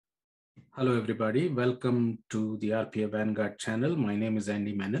Hello, everybody. Welcome to the RPA Vanguard channel. My name is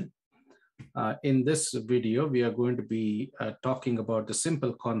Andy Menon. In this video, we are going to be talking about the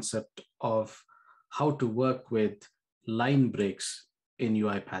simple concept of how to work with line breaks in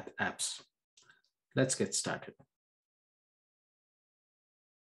UiPath apps. Let's get started.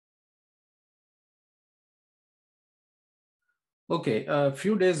 Okay, a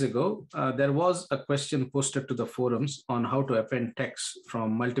few days ago, there was a question posted to the forums on how to append text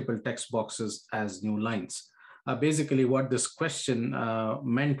from multiple text boxes as new lines. Basically, what this question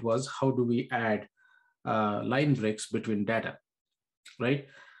meant was, how do we add line breaks between data, right?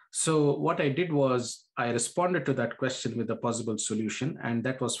 So what I did was I responded to that question with a possible solution, and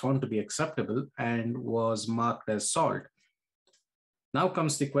that was found to be acceptable and was marked as solved. Now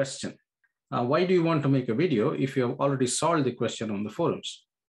comes the question. Why do you want to make a video if you have already solved the question on the forums,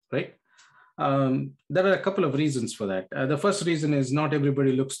 right? There are a couple of reasons for that. The first reason is not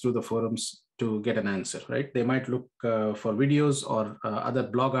everybody looks through the forums to get an answer, right? They might look for videos or other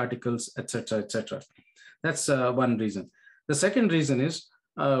blog articles, etc., etc. That's one reason. The second reason is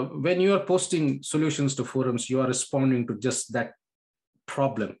when you are posting solutions to forums, you are responding to just that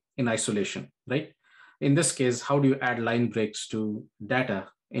problem in isolation, right? In this case, how do you add line breaks to data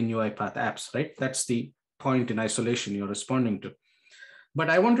in UiPath apps, right? That's the point in isolation you're responding to. But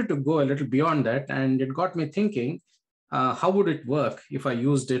I wanted to go a little beyond that, and it got me thinking, how would it work if I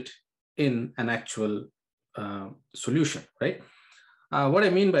used it in an actual solution, right? What I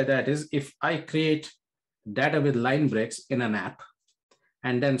mean by that is if I create data with line breaks in an app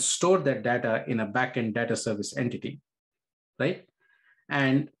and then store that data in a backend data service entity, right?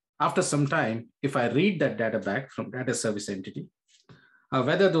 And after some time, if I read that data back from data service entity,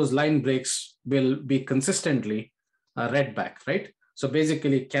 whether those line breaks will be consistently read back, right? So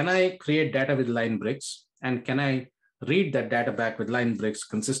basically, can I create data with line breaks and can I read that data back with line breaks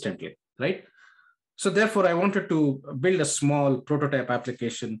consistently, right? So therefore, I wanted to build a small prototype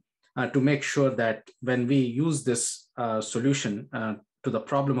application to make sure that when we use this solution to the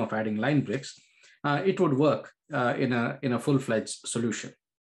problem of adding line breaks, it would work in a full-fledged solution.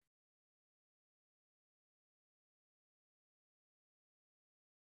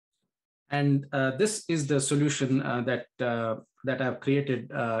 And this is the solution that I've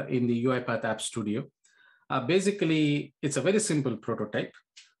created in the UiPath App Studio. Basically, it's a very simple prototype.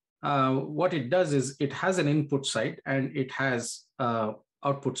 What it does is it has an input side and it has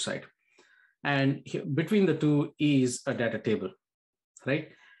output side. And between the two is a data table,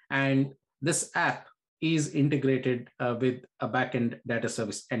 right? And this app is integrated with a backend data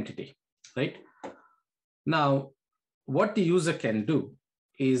service entity, right? Now, what the user can do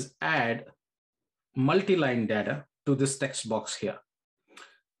is add multi-line data to this text box here,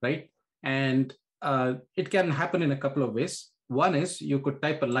 right? And it can happen in a couple of ways. One is you could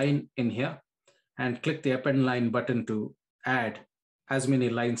type a line in here and click the append line button to add as many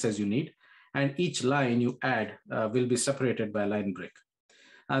lines as you need. And each line you add will be separated by a line break.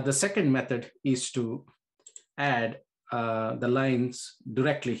 The second method is to add the lines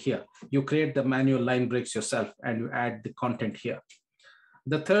directly here. You create the manual line breaks yourself and you add the content here.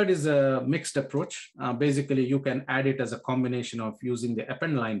 The third is a mixed approach. Basically, you can add it as a combination of using the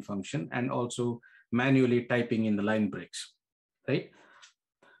append line function and also manually typing in the line breaks, right?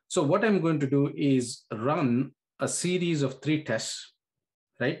 So what I'm going to do is run a series of 3 tests,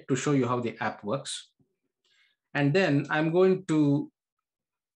 right, to show you how the app works. And then I'm going to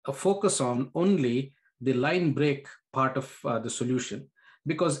focus on only the line break part of the solution,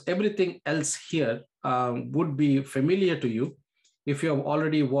 because everything else here would be familiar to you if you have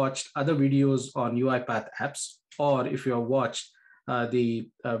already watched other videos on UiPath apps, or if you have watched the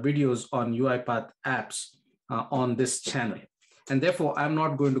videos on UiPath apps on this channel. And therefore, I'm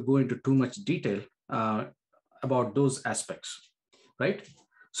not going to go into too much detail about those aspects, right?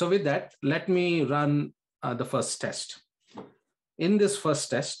 So with that, let me run the first test. In this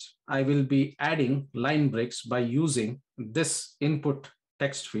first test, I will be adding line breaks by using this input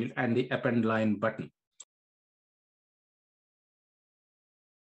text field and the append line button.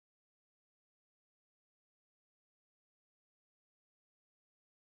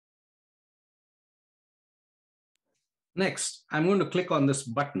 Next, I'm going to click on this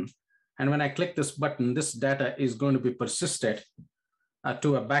button. And when I click this button, this data is going to be persisted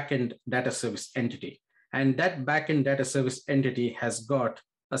to a backend data service entity. And that backend data service entity has got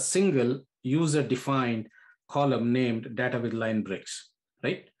a single user-defined column named data with line breaks,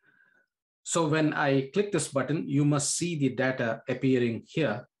 right? So when I click this button, you must see the data appearing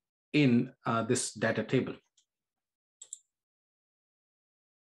here in this data table.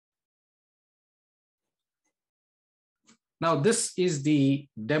 Now this is the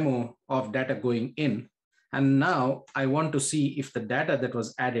demo of data going in. And now I want to see if the data that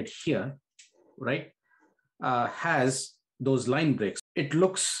was added here, right, has those line breaks. It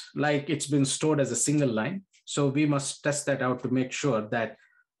looks like it's been stored as a single line. So we must test that out to make sure that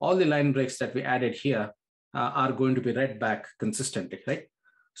all the line breaks that we added here are going to be read back consistently, right?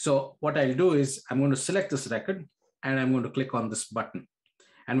 So what I'll do is I'm going to select this record and I'm going to click on this button.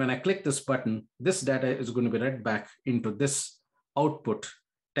 And when I click this button, this data is going to be read back into this output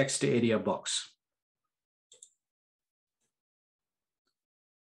text area box.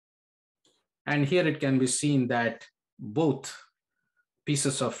 And here it can be seen that both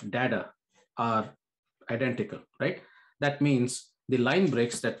pieces of data are identical, right? That means the line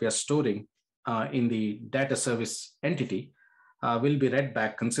breaks that we are storing in the data service entity will be read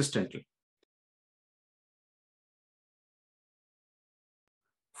back consistently.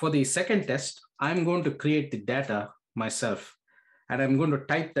 For the second test, I'm going to create the data myself, and I'm going to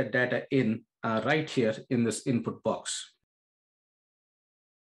type that data in right here in this input box.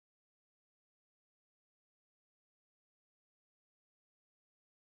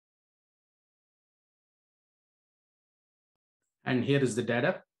 And here is the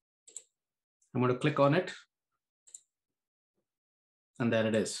data. I'm going to click on it, and there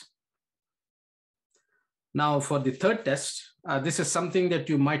it is. Now for the third test, this is something that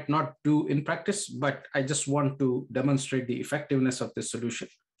you might not do in practice, but I just want to demonstrate the effectiveness of this solution.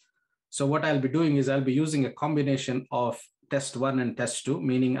 So what I'll be doing is I'll be using a combination of test 1 and test 2,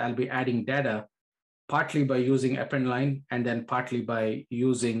 meaning I'll be adding data partly by using append line and then partly by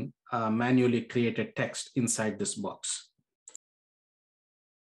using manually created text inside this box.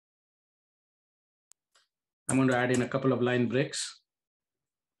 I'm going to add in a couple of line breaks.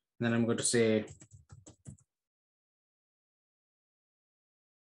 Then I'm going to say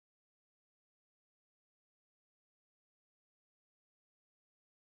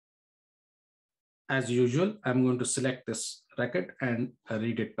as usual, I'm going to select this record and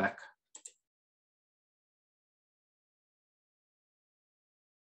read it back.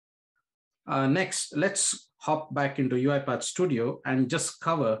 Next, let's hop back into UiPath Studio and just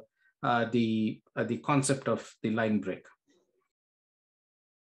cover the concept of the line break.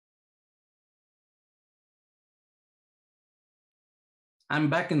 I'm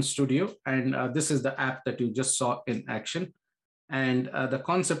back in Studio, and this is the app that you just saw in action. And the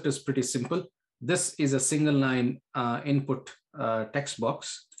concept is pretty simple. This is a single line input text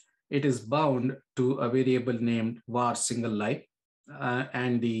box. It is bound to a variable named var single line,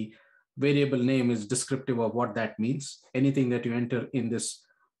 and the variable name is descriptive of what that means. Anything that you enter in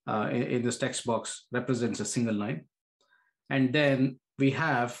this text box represents a single line. And then we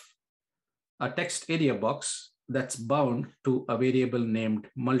have a text area box that's bound to a variable named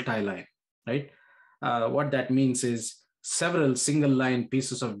multi-line, right? What that means is several single line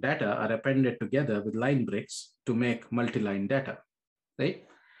pieces of data are appended together with line breaks to make multi-line data, right?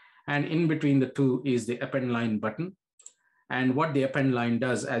 And in between the two is the append line button. And what the append line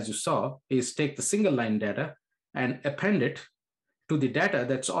does, as you saw, is take the single line data and append it to the data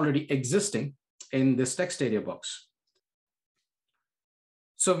that's already existing in this text area box.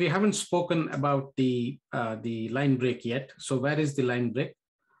 So we haven't spoken about the line break yet. So where is the line break?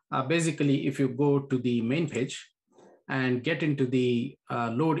 Basically, if you go to the main page and get into the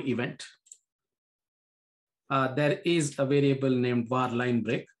load event, there is a variable named var line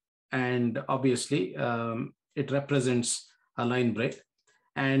break. And obviously, it represents a line break.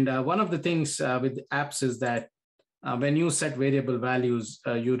 And one of the things with apps is that when you set variable values,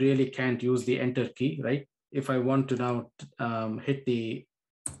 you really can't use the enter key, right? If I want to now hit the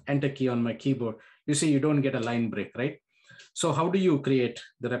enter key on my keyboard, you see you don't get a line break, right? So how do you create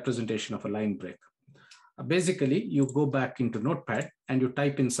the representation of a line break? Basically, you go back into Notepad and you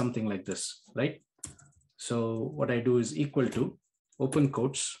type in something like this, right? So what I do is equal to open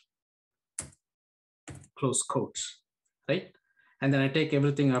quotes, close quotes, right? And then I take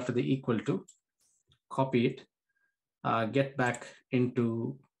everything after the equal to, copy it, get back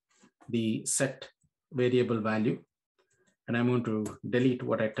into the set variable value, and I'm going to delete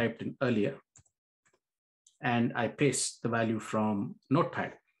what I typed in earlier, and I paste the value from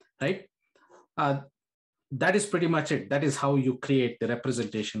Notepad, right? That is pretty much it. That is how you create the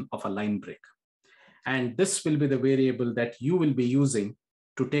representation of a line break. And this will be the variable that you will be using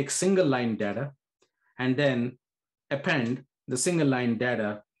to take single line data and then append the single line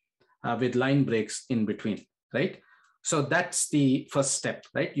data with line breaks in between, right? So that's the first step,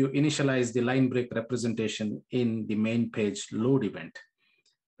 right? You initialize the line break representation in the main page load event,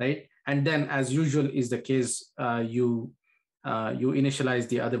 right? And then, as usual is the case, you initialize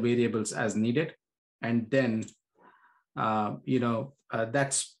the other variables as needed, and then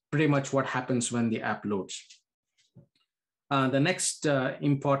that's pretty much what happens when the app loads. The next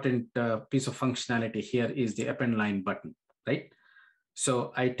important piece of functionality here is the append line button, right?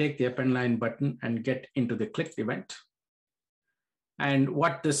 So I take the append line button and get into the clicked event. And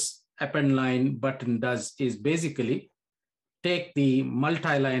what this append line button does is basically take the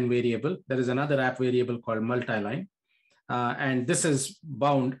multi-line variable. There is another app variable called multi-line. And this is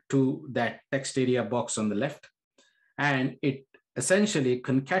bound to that text area box on the left. And it essentially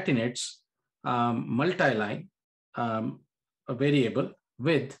concatenates multi-line a variable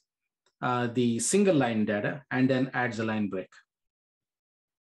with the single line data and then adds a line break.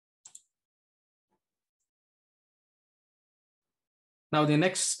 Now, the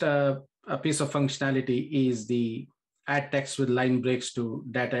next piece of functionality is the add text with line breaks to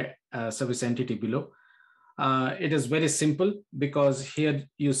data service entity below. It is very simple because here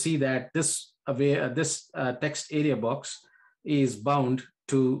you see that this text area box is bound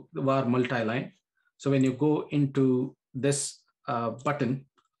to the var multi-line. So when you go into this button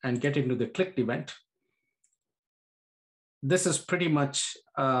and get into the clicked event, this is pretty much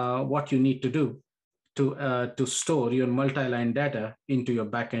what you need to do to store your multi-line data into your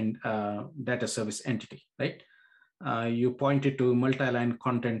backend data service entity, right? You point it to multi-line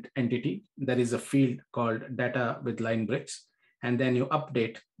content entity. There is a field called data with line breaks, and then you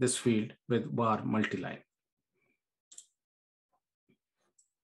update this field with var multi-line.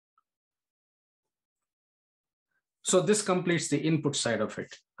 So this completes the input side of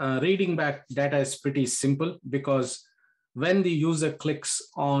it. Reading back data is pretty simple because when the user clicks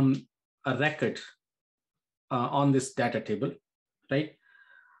on a record on this data table, right?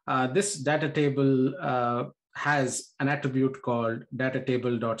 This data table has an attribute called data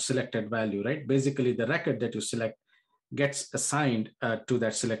table.selected value, right? Basically, the record that you select gets assigned to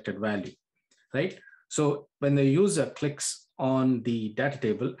that selected value, right? So when the user clicks on the data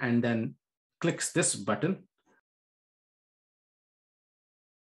table and then clicks this button,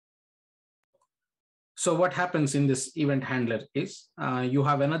 so what happens in this event handler is you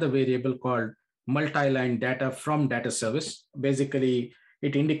have another variable called multi-line data from data service. Basically,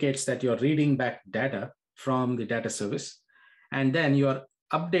 it indicates that you're reading back data from the data service. And then you're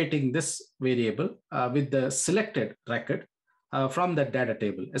updating this variable with the selected record from that data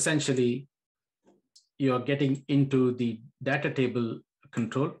table. Essentially, you're getting into the data table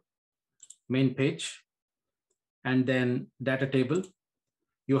control, main page, and then data table.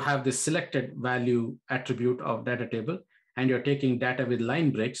 You have the selected value attribute of data table, and you're taking data with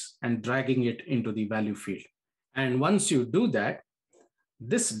line breaks and dragging it into the value field. And once you do that,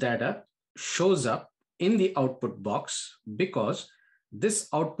 this data shows up in the output box because this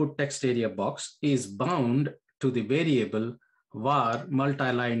output text area box is bound to the variable var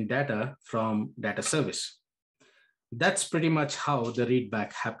multi-line data from data service. That's pretty much how the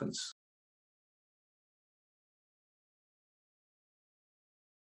readback happens.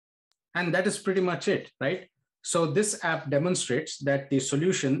 And that is pretty much it, right? So this app demonstrates that the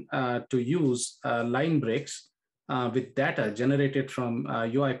solution to use line breaks with data generated from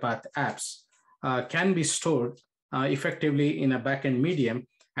UiPath apps can be stored effectively in a backend medium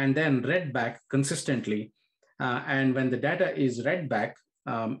and then read back consistently. And when the data is read back,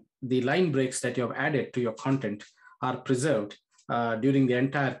 the line breaks that you have added to your content are preserved during the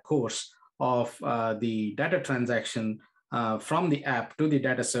entire course of the data transaction from the app to the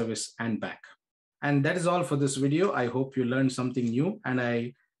data service and back. And that is all for this video. I hope you learned something new, and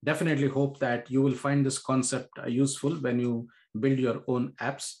I definitely hope that you will find this concept useful when you build your own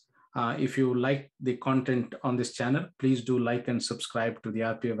apps. If you like the content on this channel, please do like and subscribe to the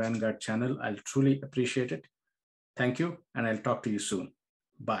RPA Vanguard channel. I'll truly appreciate it. Thank you, and I'll talk to you soon.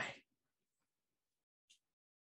 Bye.